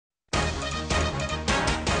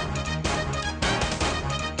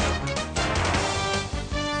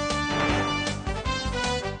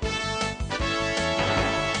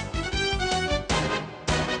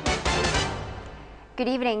Good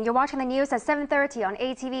evening. You're watching the news at 7:30 on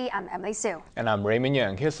ATV. I'm Emily Sue. And I'm Raymond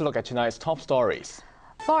Yang. Here's a look at tonight's top stories.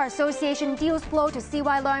 Bar Association deals blow to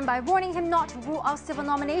CY Leung by warning him not to rule out civil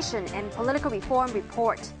nomination in political reform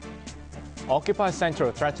report. Occupy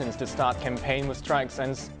Central threatens to start campaign with strikes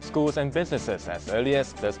in schools and businesses as early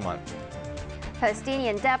as this month.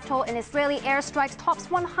 Palestinian death toll in Israeli airstrikes tops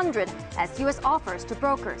 100 as U.S. offers to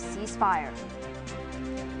broker ceasefire.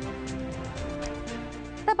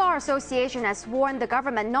 The Bar Association has warned the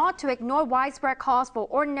government not to ignore widespread calls for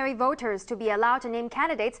ordinary voters to be allowed to name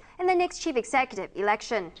candidates in the next chief executive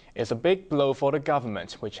election. It's a big blow for the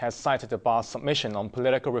government, which has cited the Bar's submission on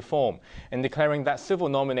political reform in declaring that civil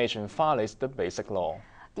nomination violates the Basic Law.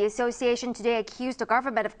 The association today accused the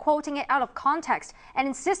government of quoting it out of context and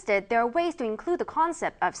insisted there are ways to include the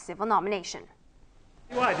concept of civil nomination.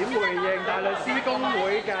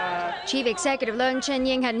 Chief Executive Leung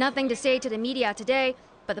Chun-ying had nothing to say to the media today,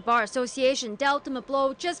 but the Bar Association dealt him a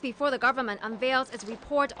blow just before the government unveils its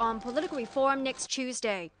report on political reform next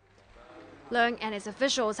Tuesday. Leung and his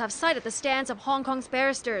officials have cited the stance of Hong Kong's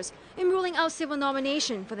barristers in ruling out civil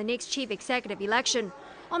nomination for the next chief executive election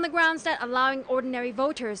on the grounds that allowing ordinary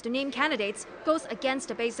voters to name candidates goes against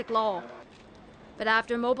the Basic Law. But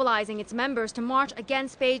after mobilizing its members to march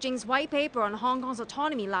against Beijing's white paper on Hong Kong's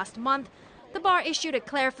autonomy last month, the Bar issued a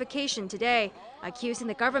clarification today, accusing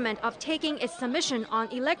the government of taking its submission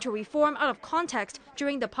on electoral reform out of context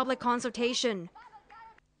during the public consultation.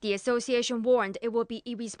 The association warned it would be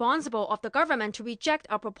irresponsible of the government to reject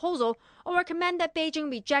a proposal or recommend that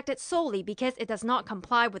Beijing reject it solely because it does not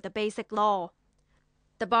comply with the Basic Law.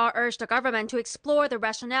 The Bar urged the government to explore the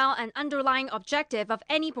rationale and underlying objective of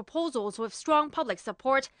any proposals with strong public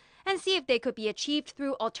support and see if they could be achieved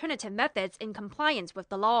through alternative methods in compliance with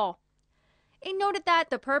the law. It noted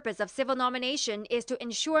that the purpose of civil nomination is to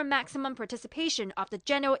ensure maximum participation of the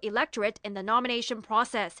general electorate in the nomination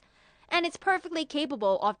process, and it's perfectly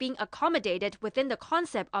capable of being accommodated within the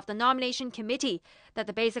concept of the nomination committee that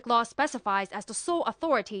the Basic Law specifies as the sole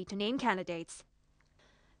authority to name candidates.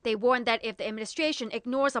 They warned that if the administration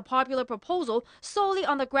ignores a popular proposal solely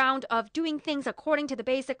on the ground of doing things according to the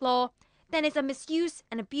Basic Law, then it's a misuse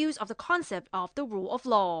and abuse of the concept of the rule of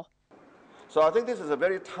law. So I think this is a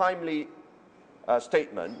very timely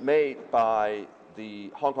statement made by the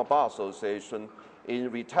Hong Kong Bar Association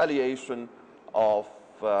in retaliation of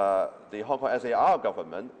the Hong Kong SAR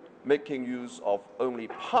government making use of only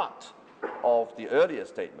part of the earlier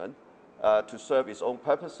statement to serve its own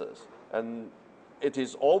purposes. And it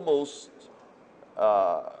is almost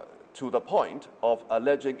to the point of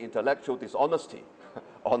alleging intellectual dishonesty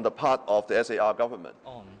on the part of the SAR government.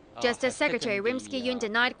 Justice Secretary Rimsky-Yuen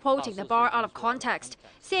denied quoting the Bar out of context,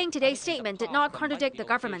 saying today's statement did not contradict the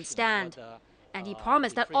government's stand. And he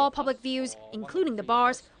promised that all public views, including the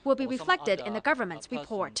Bar's, will be reflected in the government's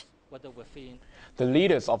report. The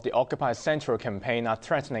leaders of the Occupy Central campaign are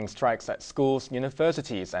threatening strikes at schools,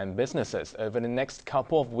 universities and businesses over the next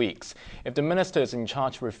couple of weeks if the ministers in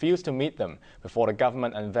charge refuse to meet them before the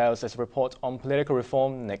government unveils its report on political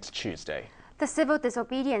reform next Tuesday. The civil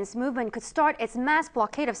disobedience movement could start its mass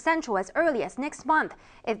blockade of Central as early as next month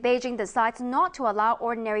if Beijing decides not to allow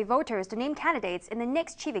ordinary voters to name candidates in the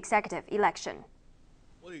next chief executive election.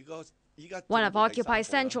 One of Occupy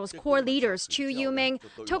Central's core leaders, Chu Yu-ming,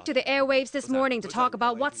 took to the airwaves this morning to talk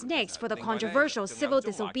about what's next for the controversial civil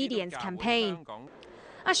disobedience campaign.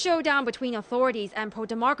 A showdown between authorities and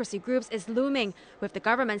pro-democracy groups is looming, with the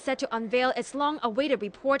government set to unveil its long-awaited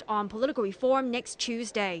report on political reform next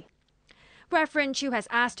Tuesday. Reverend Chu has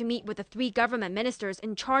asked to meet with the 3 government ministers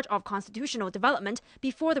in charge of constitutional development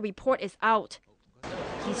before the report is out.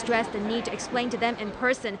 He stressed the need to explain to them in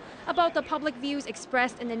person about the public views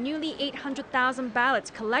expressed in the nearly 800,000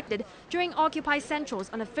 ballots collected during Occupy Central's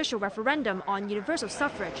unofficial referendum on universal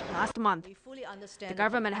suffrage last month. The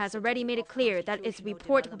government has already made it clear that its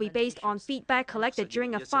report will be based on feedback collected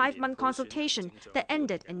during a 5-month consultation that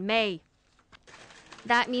ended in May.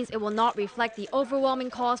 That means it will not reflect the overwhelming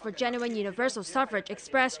calls for genuine universal suffrage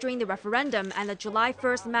expressed during the referendum and the July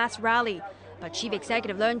 1st mass rally. But Chief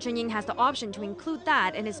Executive Leung Chun-ying has the option to include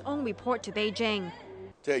that in his own report to Beijing.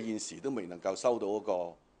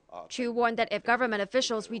 Chu warned that if government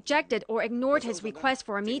officials rejected or ignored his request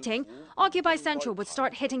for a meeting, Occupy Central would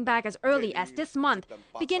start hitting back as early as this month,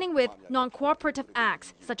 beginning with non-cooperative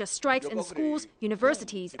acts such as strikes in schools,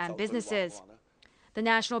 universities and businesses. The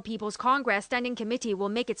National People's Congress Standing Committee will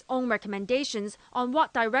make its own recommendations on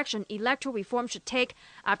what direction electoral reform should take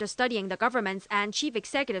after studying the government's and chief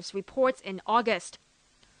executive's reports in August.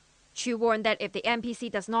 Chu warned that if the NPC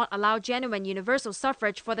does not allow genuine universal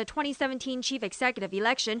suffrage for the 2017 chief executive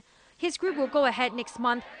election, his group will go ahead next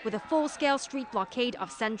month with a full-scale street blockade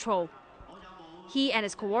of Central. He and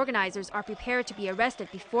his co-organizers are prepared to be arrested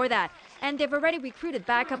before that, and they've already recruited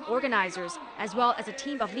backup organizers, as well as a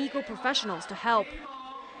team of legal professionals to help.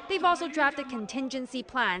 They've also drafted contingency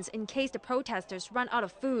plans in case the protesters run out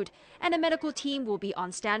of food, and a medical team will be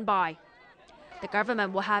on standby. The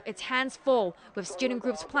government will have its hands full, with student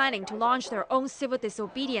groups planning to launch their own civil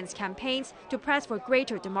disobedience campaigns to press for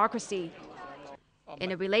greater democracy.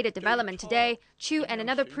 In a related development today, Chu and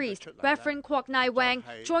another priest, Reverend Kwok Nai Wang,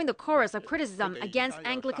 joined the chorus of criticism against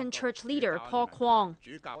Anglican Church leader Paul Kwong.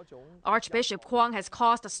 Archbishop Kwong has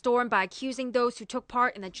caused a storm by accusing those who took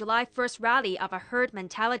part in the July 1st rally of a herd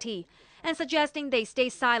mentality and suggesting they stay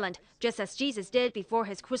silent, just as Jesus did before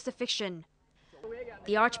his crucifixion.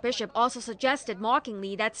 The Archbishop also suggested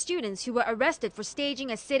mockingly that students who were arrested for staging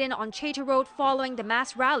a sit-in on Chater Road following the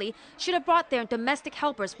mass rally should have brought their domestic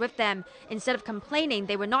helpers with them, instead of complaining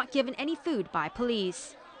they were not given any food by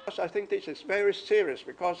police. I think this is very serious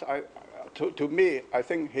because to me, I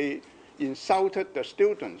think he insulted the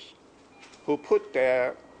students who put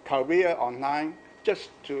their career online just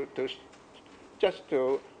to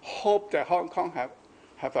hope that Hong Kong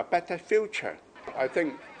have a better future. I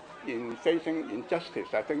think in facing injustice,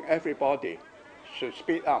 I think everybody should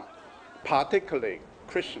speak up, particularly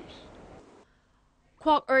Christians.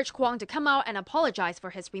 Kwok urged Kwong to come out and apologize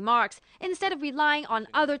for his remarks, instead of relying on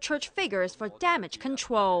other church figures for damage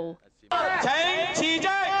control. A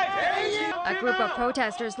group of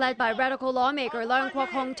protesters led by radical lawmaker Leung Kwok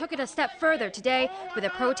Hong took it a step further today with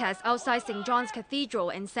a protest outside St. John's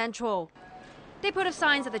Cathedral in Central. They put up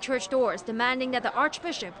signs at the church doors demanding that the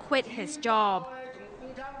Archbishop quit his job.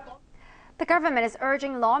 The government is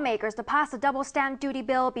urging lawmakers to pass the double stamp duty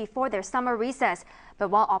bill before their summer recess. But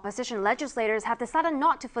while opposition legislators have decided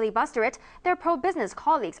not to filibuster it, their pro-business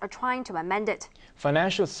colleagues are trying to amend it.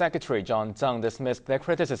 Financial Secretary John Tsang dismissed their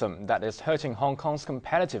criticism that it's hurting Hong Kong's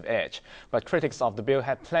competitive edge. But critics of the bill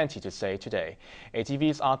had plenty to say today.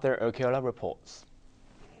 ATV's Arthur Okiola reports.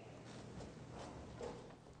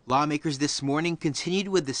 Lawmakers this morning continued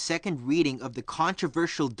with the second reading of the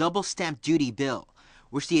controversial double stamp duty bill,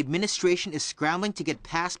 which the administration is scrambling to get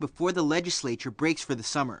passed before the legislature breaks for the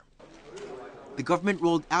summer. The government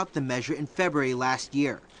rolled out the measure in February last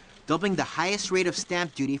year, doubling the highest rate of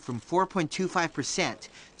stamp duty from 4.25%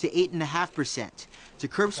 to 8.5% to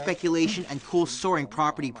curb speculation and cool soaring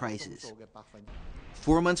property prices.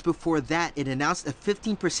 4 months before that, it announced a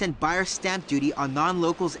 15% buyer stamp duty on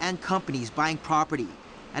non-locals and companies buying property,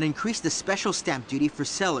 and increased the special stamp duty for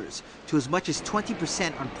sellers to as much as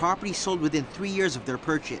 20% on property sold within 3 years of their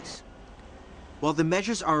purchase. While the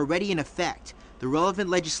measures are already in effect, the relevant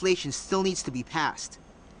legislation still needs to be passed.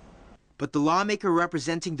 But the lawmaker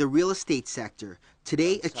representing the real estate sector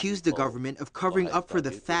today accused the government of covering up for the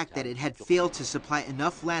fact that it had failed to supply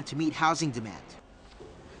enough land to meet housing demand.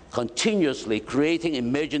 Continuously creating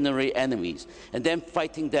imaginary enemies and then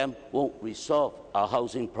fighting them won't resolve our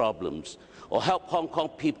housing problems or help Hong Kong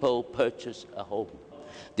people purchase a home.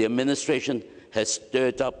 The administration has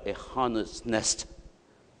stirred up a hornet's nest,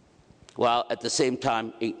 while at the same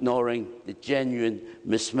time ignoring the genuine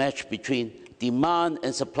mismatch between demand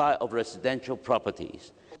and supply of residential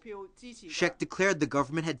properties. Sheikh declared the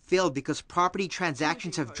government had failed because property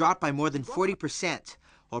transactions have dropped by more than 40%,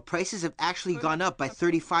 while prices have actually gone up by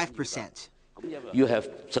 35%. You have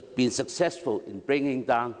been successful in bringing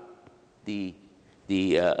down the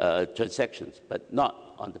transactions, but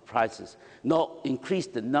not on the prices, not increase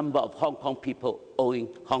the number of Hong Kong people owing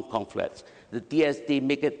Hong Kong flats. The DSD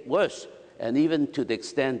make it worse, and even to the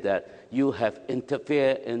extent that you have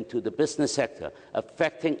interfered into the business sector,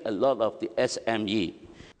 affecting a lot of the SME.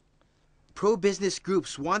 Pro-business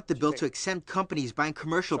groups want the bill to exempt companies buying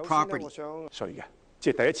commercial property.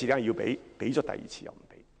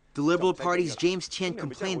 The Liberal Party's James Tien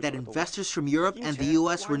complained that investors from Europe and the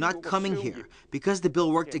US were not coming here because the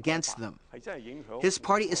bill worked against them. His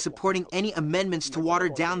party is supporting any amendments to water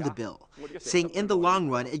down the bill, saying in the long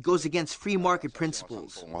run it goes against free market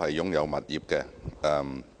principles.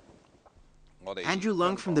 Andrew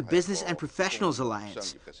Leung from the Business and Professionals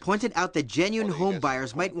Alliance pointed out that genuine home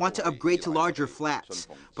buyers might want to upgrade to larger flats,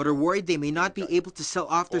 but are worried they may not be able to sell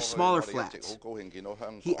off their smaller flats.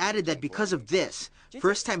 He added that because of this,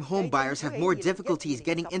 first-time home buyers have more difficulties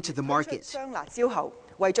getting into the market.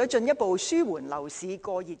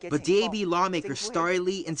 But DAB lawmaker Starry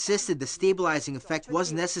Lee insisted the stabilizing effect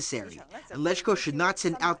was necessary, and LegCo should not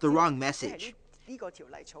send out the wrong message.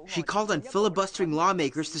 She called on filibustering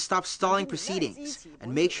lawmakers to stop stalling proceedings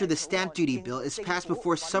and make sure the stamp duty bill is passed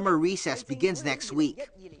before summer recess begins next week.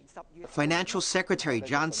 Financial Secretary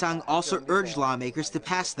John Tsang also urged lawmakers to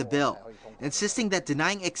pass the bill, insisting that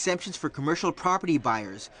denying exemptions for commercial property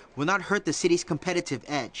buyers will not hurt the city's competitive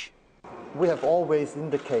edge. We have always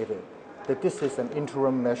indicated that this is an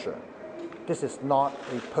interim measure. This is not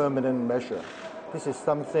a permanent measure. This is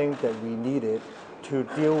something that we needed to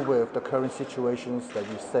deal with the current situations that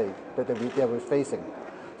we're facing.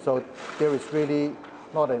 So there is really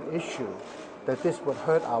not an issue that this would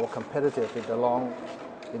hurt our competitive in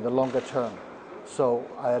the longer term. So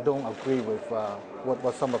I don't agree with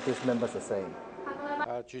what some of these members are saying.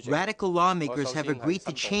 Radical lawmakers have agreed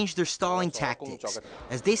to change their stalling tactics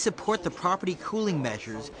as they support the property cooling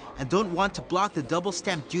measures and don't want to block the double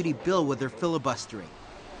stamp duty bill with their filibustering.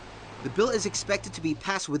 The bill is expected to be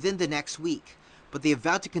passed within the next week, but they have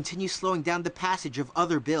vowed to continue slowing down the passage of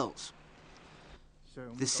other bills.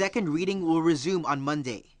 The second reading will resume on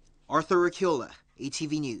Monday. Arthur Ricchiola,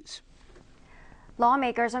 ATV News.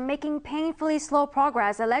 Lawmakers are making painfully slow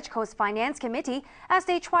progress at LegCo's Finance Committee as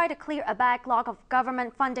they try to clear a backlog of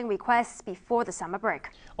government funding requests before the summer break.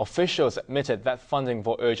 Officials admitted that funding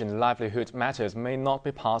for urgent livelihood matters may not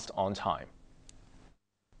be passed on time.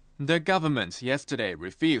 The government yesterday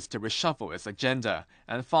refused to reshuffle its agenda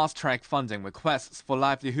and fast-track funding requests for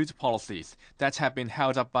livelihood policies that have been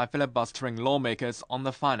held up by filibustering lawmakers on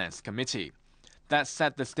the Finance Committee. That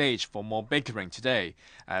set the stage for more bickering today,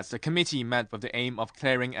 as the committee met with the aim of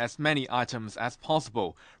clearing as many items as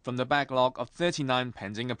possible from the backlog of 39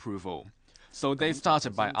 pending approval. So they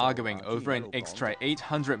started by arguing over an extra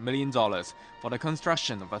 $800 million for the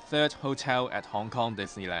construction of a third hotel at Hong Kong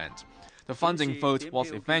Disneyland. The funding vote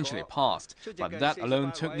was eventually passed, but that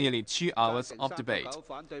alone took nearly 2 hours of debate.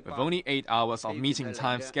 With only 8 hours of meeting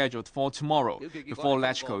time scheduled for tomorrow, before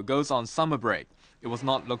LegCo goes on summer break, it was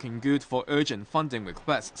not looking good for urgent funding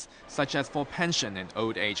requests, such as for pension and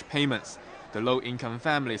old age payments, the low-income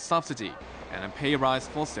family subsidy, and a pay rise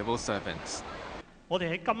for civil servants.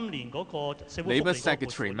 Labour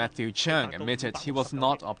Secretary Matthew Cheung admitted he was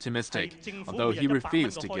not optimistic, although he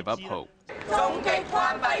refused to give up hope. But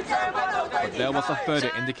there was a further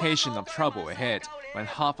indication of trouble ahead when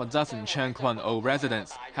half a dozen Cheung Kwan O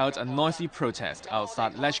residents held a noisy protest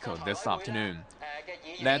outside LegCo this afternoon.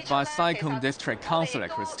 Led by Sai Kung District Councillor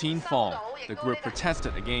Christine Fong, the group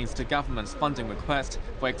protested against the government's funding request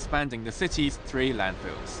for expanding the city's 3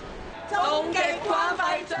 landfills.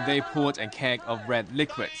 They poured a keg of red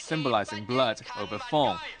liquid symbolizing blood over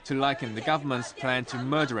Fong to liken the government's plan to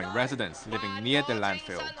murdering residents living near the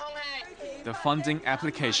landfill. The funding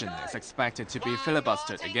application is expected to be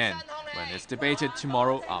filibustered again when it's debated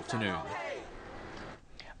tomorrow afternoon.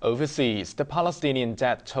 Overseas, the Palestinian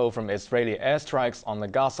death toll from Israeli airstrikes on the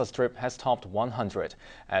Gaza Strip has topped 100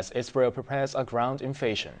 as Israel prepares a ground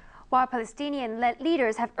invasion. While Palestinian-led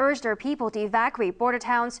leaders have urged their people to evacuate border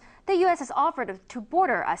towns, the U.S. has offered to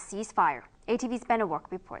border a ceasefire. ATV's Ben O'Rourke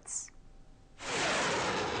reports.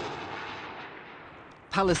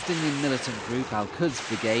 Palestinian militant group Al-Quds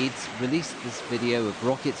Brigades released this video of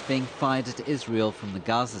rockets being fired at Israel from the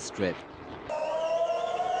Gaza Strip.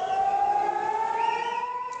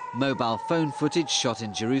 Mobile phone footage shot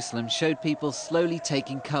in Jerusalem showed people slowly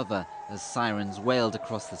taking cover as sirens wailed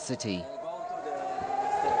across the city.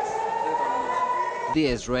 The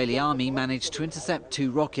Israeli army managed to intercept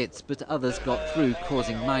 2 rockets, but others got through,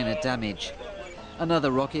 causing minor damage.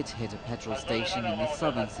 Another rocket hit a petrol station in the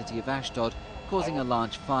southern city of Ashdod, causing a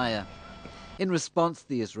large fire. In response,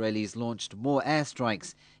 the Israelis launched more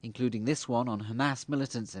airstrikes, including this one on Hamas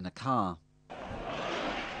militants in a car.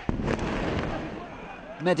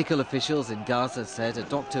 Medical officials in Gaza said a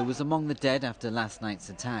doctor was among the dead after last night's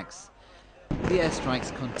attacks. The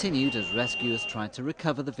airstrikes continued as rescuers tried to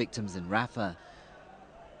recover the victims in Rafah.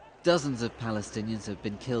 Dozens of Palestinians have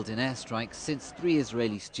been killed in airstrikes since 3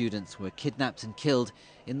 Israeli students were kidnapped and killed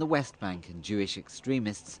in the West Bank, and Jewish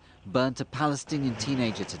extremists burnt a Palestinian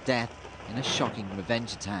teenager to death in a shocking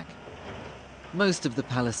revenge attack. Most of the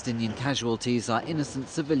Palestinian casualties are innocent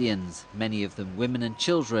civilians, many of them women and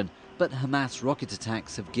children, but Hamas rocket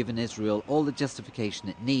attacks have given Israel all the justification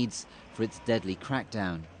it needs for its deadly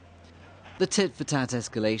crackdown. The tit-for-tat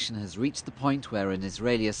escalation has reached the point where an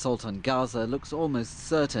Israeli assault on Gaza looks almost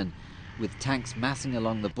certain, with tanks massing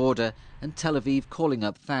along the border and Tel Aviv calling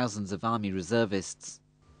up thousands of army reservists.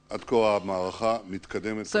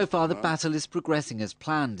 So far, the battle is progressing as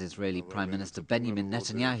planned, Israeli Prime Minister Benjamin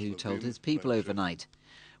Netanyahu told his people overnight.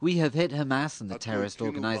 We have hit Hamas and the terrorist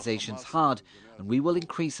organizations hard, and we will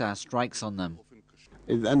increase our strikes on them.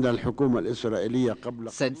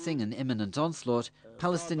 Sensing an imminent onslaught,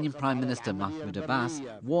 Palestinian Prime Minister Mahmoud Abbas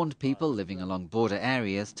warned people living along border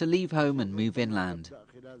areas to leave home and move inland.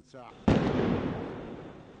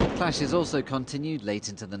 Clashes also continued late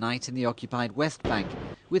into the night in the occupied West Bank,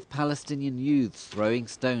 with Palestinian youths throwing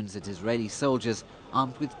stones at Israeli soldiers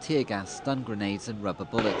armed with tear gas, stun grenades and rubber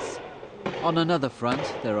bullets. On another front,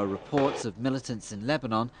 there are reports of militants in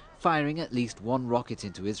Lebanon firing at least one rocket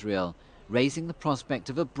into Israel, raising the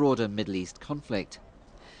prospect of a broader Middle East conflict.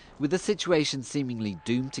 With the situation seemingly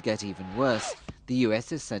doomed to get even worse, the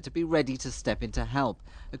US is said to be ready to step in to help,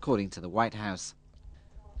 according to the White House.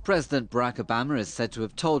 President Barack Obama is said to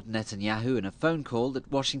have told Netanyahu in a phone call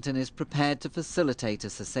that Washington is prepared to facilitate a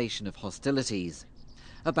cessation of hostilities.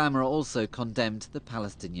 Obama also condemned the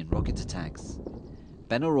Palestinian rocket attacks.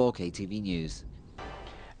 Ben O'Rourke, ATV News.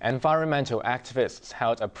 Environmental activists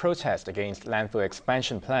held a protest against landfill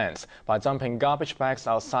expansion plans by dumping garbage bags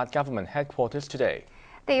outside government headquarters today.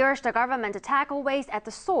 They urged the government to tackle waste at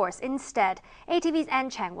the source instead. ATV's Ann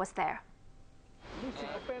Chang was there.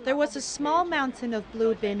 There was a small mountain of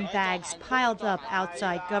blue bin bags piled up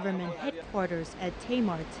outside government headquarters at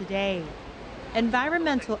Tamar today.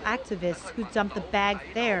 Environmental activists who dumped the bags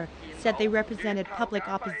there said they represented public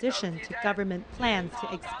opposition to government plans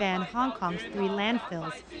to expand Hong Kong's 3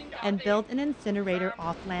 landfills and build an incinerator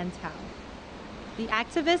off Lantau. The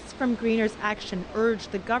activists from Greeners Action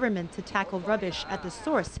urged the government to tackle rubbish at the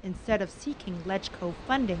source instead of seeking LegCo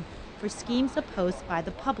funding for schemes opposed by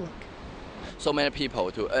the public. So many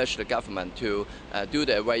people to urge the government to do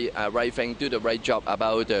the right thing, do the right job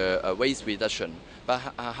about the waste reduction. But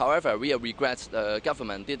however, we regret the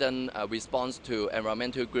government didn't respond to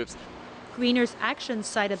environmental groups. Greeners Action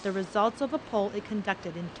cited the results of a poll it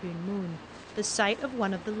conducted in Tuen Mun, the site of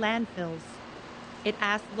one of the landfills. It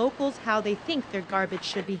asked locals how they think their garbage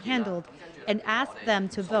should be handled and asked them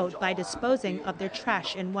to vote by disposing of their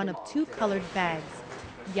trash in one of 2 colored bags,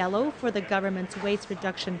 yellow for the government's waste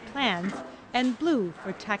reduction plans and blue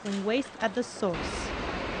for tackling waste at the source.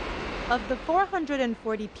 Of the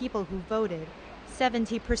 440 people who voted,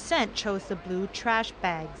 70% chose the blue trash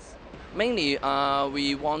bags. Mainly,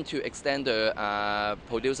 we want to extend the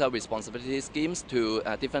producer responsibility schemes to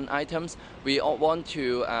different items. We want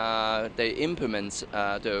to they implement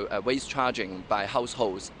the waste charging by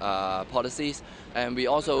households policies, and we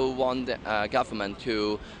also want the government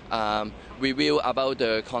to review about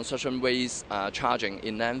the construction waste charging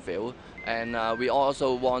in landfill. And we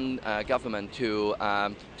also want government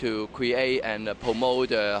to create and promote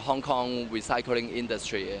the Hong Kong recycling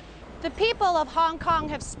industry. The people of Hong Kong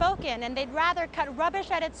have spoken, and they'd rather cut rubbish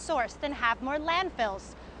at its source than have more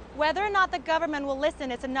landfills. Whether or not the government will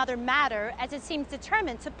listen is another matter, as it seems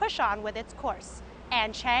determined to push on with its course.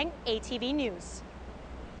 Ann Chang, ATV News.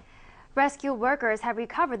 Rescue workers have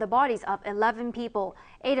recovered the bodies of 11 people,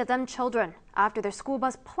 8 of them children, after their school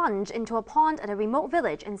bus plunged into a pond at a remote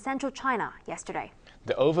village in central China yesterday.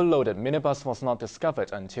 The overloaded minibus was not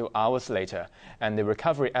discovered until hours later, and the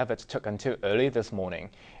recovery effort took until early this morning.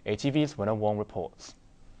 ATV's Winner Wong reports.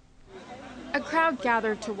 A crowd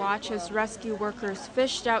gathered to watch as rescue workers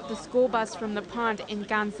fished out the school bus from the pond in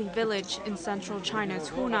Ganzi village in central China's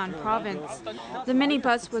Hunan province. The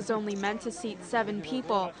minibus was only meant to seat 7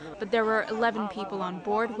 people, but there were 11 people on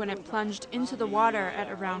board when it plunged into the water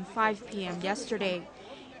at around 5 p.m. yesterday.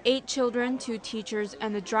 8 children, 2 teachers,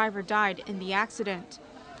 and the driver died in the accident.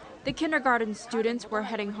 The kindergarten students were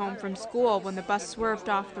heading home from school when the bus swerved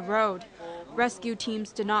off the road. Rescue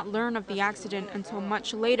teams did not learn of the accident until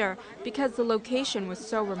much later because the location was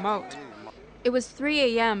so remote. It was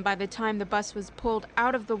 3 a.m. by the time the bus was pulled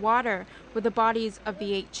out of the water with the bodies of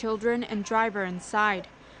the 8 children and driver inside.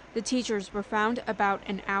 The teachers were found about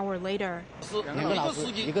an hour later.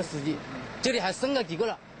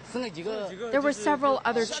 There were several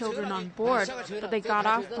other children on board, but they got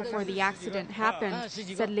off before the accident happened,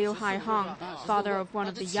 said Liu Haihong, father of one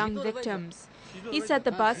of the young victims. He said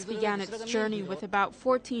the bus began its journey with about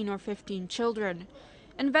 14 or 15 children.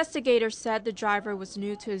 Investigators said the driver was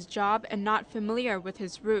new to his job and not familiar with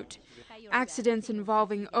his route. Accidents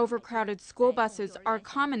involving overcrowded school buses are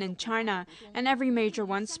common in China, and every major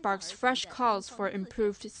one sparks fresh calls for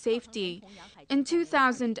improved safety. In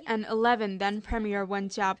 2011, then Premier Wen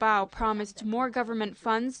Jiabao promised more government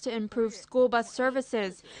funds to improve school bus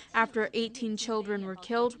services after 18 children were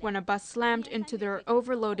killed when a bus slammed into their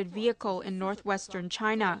overloaded vehicle in northwestern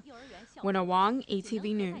China. Winner Wang,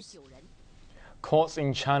 ATV News. Courts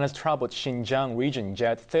in China's troubled Xinjiang region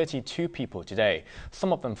jailed 32 people today,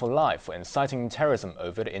 some of them for life for inciting terrorism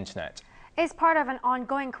over the internet. It's part of an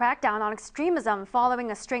ongoing crackdown on extremism following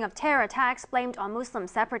a string of terror attacks blamed on Muslim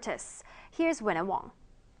separatists. Here's Winner Wong.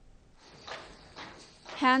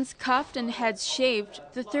 Hands cuffed and heads shaved,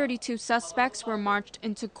 the 32 suspects were marched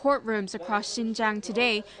into courtrooms across Xinjiang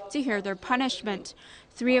today to hear their punishment.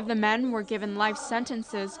 3 of the men were given life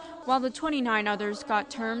sentences, while the 29 others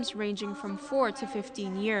got terms ranging from 4 to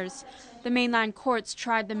 15 years. The mainland courts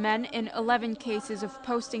tried the men in 11 cases of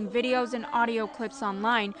posting videos and audio clips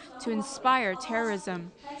online to inspire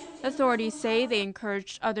terrorism. Authorities say they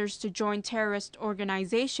encouraged others to join terrorist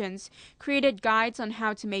organizations, created guides on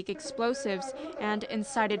how to make explosives, and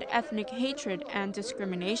incited ethnic hatred and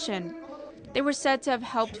discrimination. They were said to have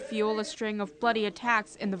helped fuel a string of bloody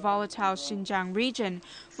attacks in the volatile Xinjiang region,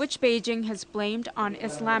 which Beijing has blamed on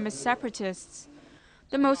Islamist separatists.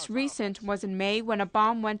 The most recent was in May when a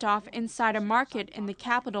bomb went off inside a market in the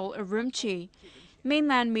capital, Urumqi.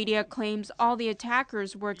 Mainland media claims all the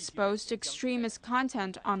attackers were exposed to extremist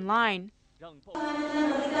content online.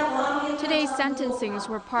 Today's sentencings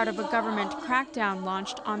were part of a government crackdown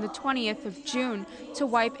launched on the 20th of June to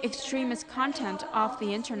wipe extremist content off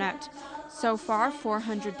the internet. So far,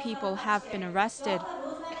 400 people have been arrested.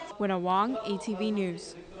 Winna Wong, ATV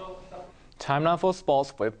News. Time now for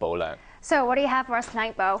sports with Bolan. So what do you have for us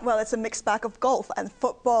tonight, Bo? Well, it's a mixed bag of golf and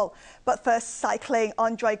football. But first, cycling.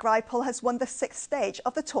 Andre Greipel has won the 6th stage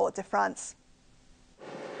of the Tour de France.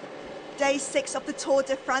 Day 6 of the Tour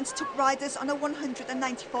de France took riders on a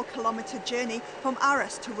 194-kilometre journey from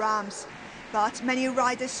Arras to Reims. But many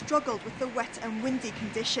riders struggled with the wet and windy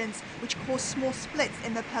conditions, which caused small splits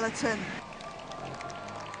in the peloton.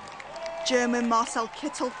 German Marcel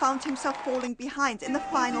Kittel found himself falling behind in the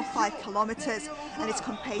final 5 kilometres, and his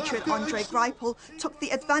compatriot Andre Greipel took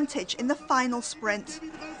the advantage in the final sprint.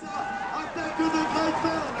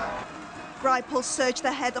 Greipel surged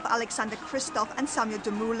ahead of Alexander Kristoff and Samuel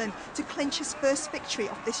Dumoulin to clinch his first victory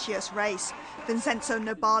of this year's race. Vincenzo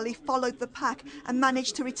Nibali followed the pack and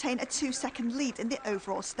managed to retain a 2-second lead in the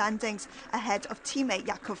overall standings, ahead of teammate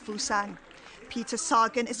Jakob Fuglsang. Peter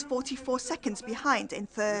Sagan is 44 seconds behind in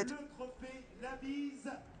 3rd.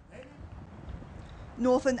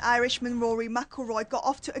 Northern Irishman Rory McIlroy got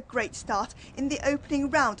off to a great start in the opening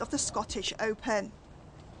round of the Scottish Open.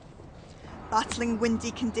 Battling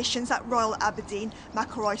windy conditions at Royal Aberdeen,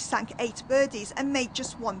 McIlroy sank 8 birdies and made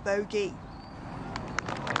just 1 bogey.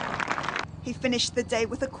 He finished the day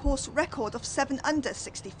with a course record of 7 under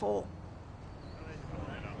 64.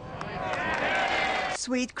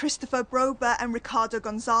 Swede Christopher Broberg and Ricardo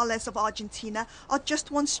Gonzalez of Argentina are just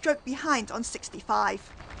 1 stroke behind on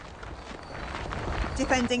 65.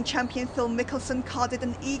 Defending champion Phil Mickelson carded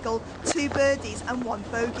an eagle, 2 birdies and 1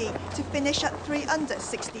 bogey to finish at 3 under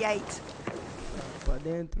 68.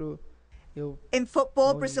 In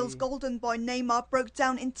football, Brazil's golden boy Neymar broke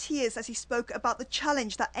down in tears as he spoke about the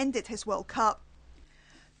challenge that ended his World Cup.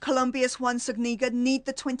 Colombia's Juan Zuniga kneed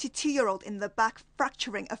the 22-year-old in the back,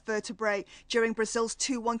 fracturing a vertebrae during Brazil's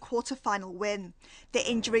 2-1 quarter-final win. The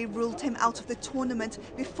injury ruled him out of the tournament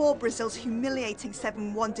before Brazil's humiliating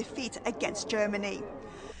 7-1 defeat against Germany.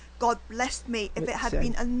 God blessed me. If it had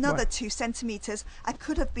been another 2 centimetres, I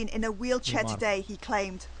could have been in a wheelchair today, he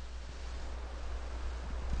claimed.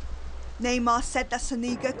 Neymar said that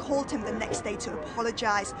Zuniga called him the next day to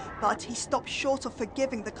apologise, but he stopped short of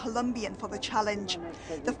forgiving the Colombian for the challenge.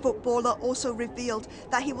 The footballer also revealed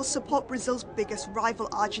that he will support Brazil's biggest rival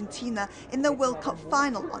Argentina in the World Cup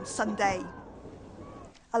final on Sunday.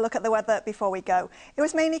 A look at the weather before we go. It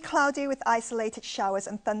was mainly cloudy with isolated showers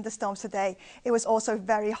and thunderstorms today. It was also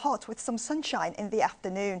very hot with some sunshine in the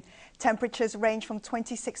afternoon. Temperatures range from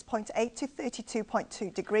 26.8 to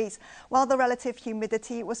 32.2 degrees, while the relative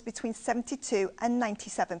humidity was between 72 and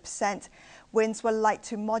 97%. Winds were light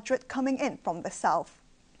to moderate coming in from the south.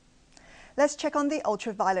 Let's check on the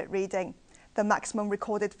ultraviolet reading. The maximum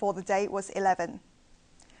recorded for the day was 11.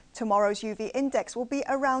 Tomorrow's UV index will be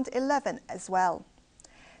around 11 as well.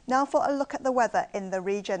 Now for a look at the weather in the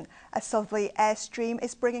region. A southerly airstream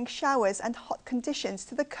is bringing showers and hot conditions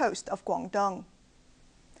to the coast of Guangdong.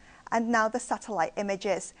 And now the satellite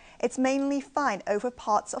images. It's mainly fine over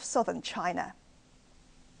parts of southern China.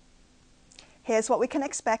 Here's what we can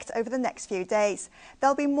expect over the next few days.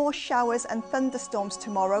 There'll be more showers and thunderstorms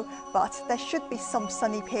tomorrow, but there should be some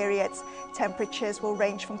sunny periods. Temperatures will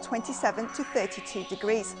range from 27 to 32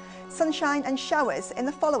 degrees. Sunshine and showers in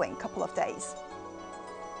the following couple of days.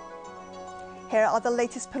 Here are the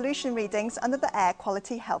latest pollution readings under the Air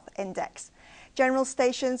Quality Health Index. General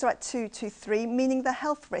stations are at 2 to 3, meaning the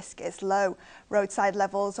health risk is low. Roadside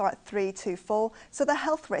levels are at 3 to 4, so the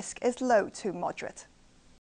health risk is low to moderate.